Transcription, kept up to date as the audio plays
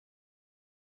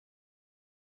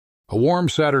A warm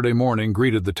Saturday morning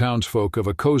greeted the townsfolk of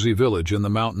a cozy village in the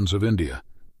mountains of India.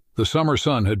 The summer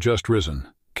sun had just risen,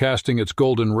 casting its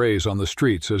golden rays on the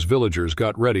streets as villagers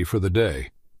got ready for the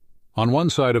day. On one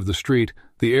side of the street,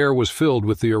 the air was filled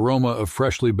with the aroma of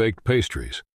freshly baked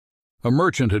pastries. A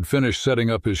merchant had finished setting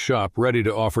up his shop, ready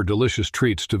to offer delicious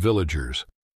treats to villagers.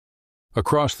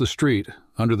 Across the street,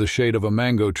 under the shade of a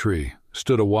mango tree,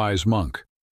 stood a wise monk.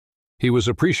 He was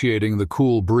appreciating the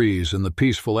cool breeze and the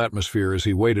peaceful atmosphere as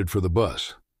he waited for the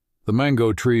bus. The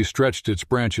mango tree stretched its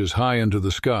branches high into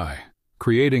the sky,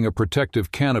 creating a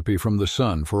protective canopy from the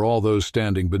sun for all those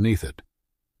standing beneath it.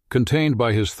 Contained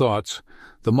by his thoughts,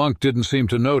 the monk didn't seem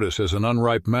to notice as an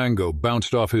unripe mango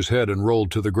bounced off his head and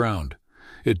rolled to the ground.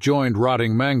 It joined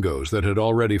rotting mangoes that had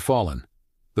already fallen.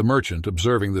 The merchant,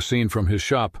 observing the scene from his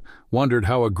shop, wondered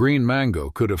how a green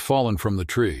mango could have fallen from the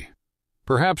tree.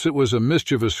 Perhaps it was a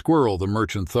mischievous squirrel, the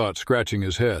merchant thought, scratching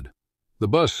his head. The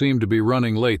bus seemed to be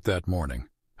running late that morning.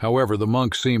 However, the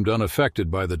monk seemed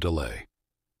unaffected by the delay.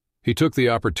 He took the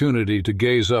opportunity to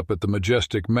gaze up at the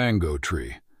majestic mango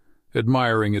tree,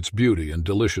 admiring its beauty and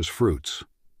delicious fruits.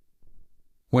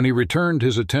 When he returned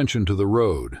his attention to the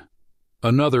road,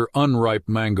 another unripe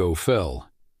mango fell,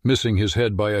 missing his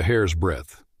head by a hair's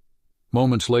breadth.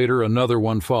 Moments later, another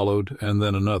one followed, and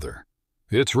then another.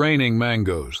 "It's raining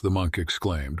mangoes," the monk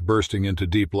exclaimed, bursting into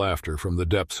deep laughter from the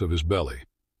depths of his belly.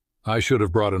 "I should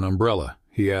have brought an umbrella,"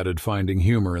 he added, finding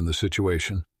humor in the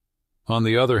situation. On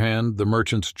the other hand, the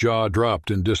merchant's jaw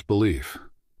dropped in disbelief.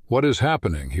 "What is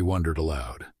happening?" he wondered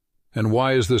aloud. "And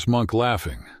why is this monk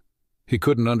laughing?" He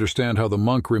couldn't understand how the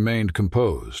monk remained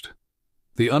composed.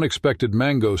 The unexpected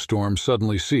mango storm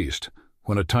suddenly ceased,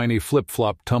 when a tiny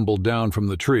flip-flop tumbled down from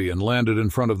the tree and landed in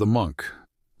front of the monk.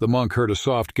 The monk heard a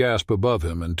soft gasp above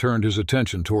him and turned his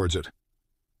attention towards it.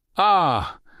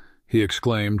 "Ah!" he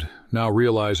exclaimed, now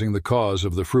realizing the cause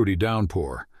of the fruity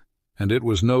downpour. And it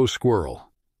was no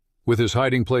squirrel. With his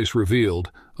hiding place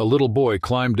revealed, a little boy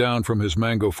climbed down from his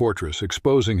mango fortress,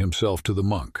 exposing himself to the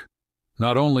monk.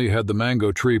 Not only had the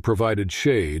mango tree provided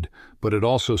shade, but it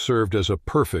also served as a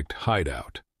perfect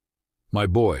hideout. "My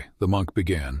boy," the monk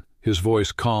began, his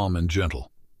voice calm and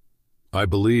gentle. "I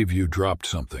believe you dropped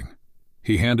something."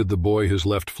 He handed the boy his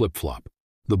left flip-flop.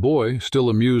 The boy, still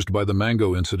amused by the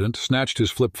mango incident, snatched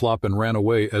his flip-flop and ran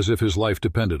away as if his life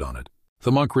depended on it.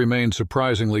 The monk remained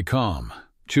surprisingly calm,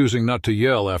 choosing not to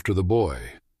yell after the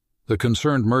boy. The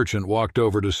concerned merchant walked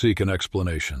over to seek an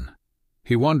explanation.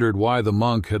 He wondered why the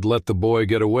monk had let the boy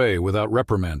get away without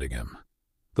reprimanding him.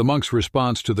 The monk's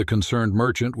response to the concerned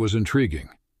merchant was intriguing.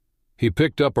 He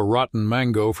picked up a rotten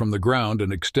mango from the ground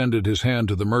and extended his hand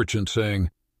to the merchant, saying,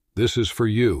 "This is for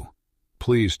you.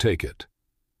 Please take it."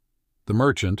 The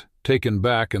merchant, taken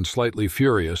back and slightly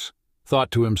furious,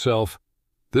 thought to himself,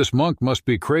 "This monk must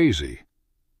be crazy."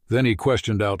 Then he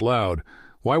questioned out loud,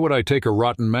 "Why would I take a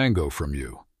rotten mango from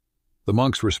you?" The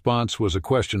monk's response was a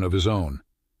question of his own.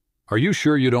 "Are you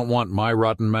sure you don't want my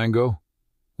rotten mango?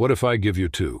 What if I give you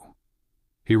two?"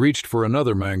 He reached for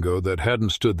another mango that hadn't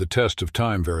stood the test of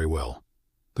time very well.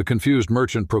 The confused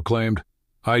merchant proclaimed,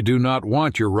 "I do not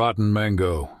want your rotten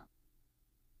mango."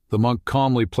 The monk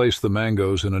calmly placed the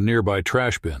mangoes in a nearby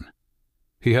trash bin.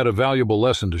 He had a valuable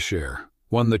lesson to share,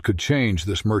 one that could change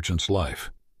this merchant's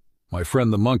life. "My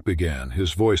friend," the monk began,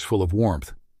 his voice full of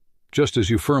warmth, "just as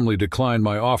you firmly declined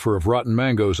my offer of rotten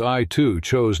mangoes, I, too,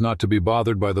 chose not to be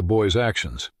bothered by the boy's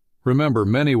actions. Remember,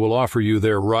 many will offer you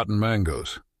their rotten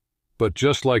mangoes. But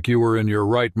just like you were in your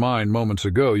right mind moments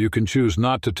ago, you can choose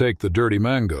not to take the dirty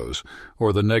mangoes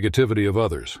or the negativity of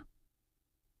others."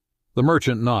 The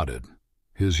merchant nodded,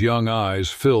 his young eyes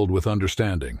filled with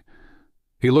understanding.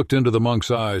 He looked into the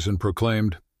monk's eyes and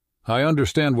proclaimed, "I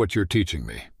understand what you're teaching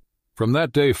me." From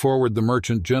that day forward, the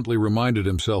merchant gently reminded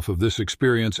himself of this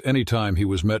experience any time he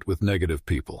was met with negative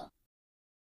people.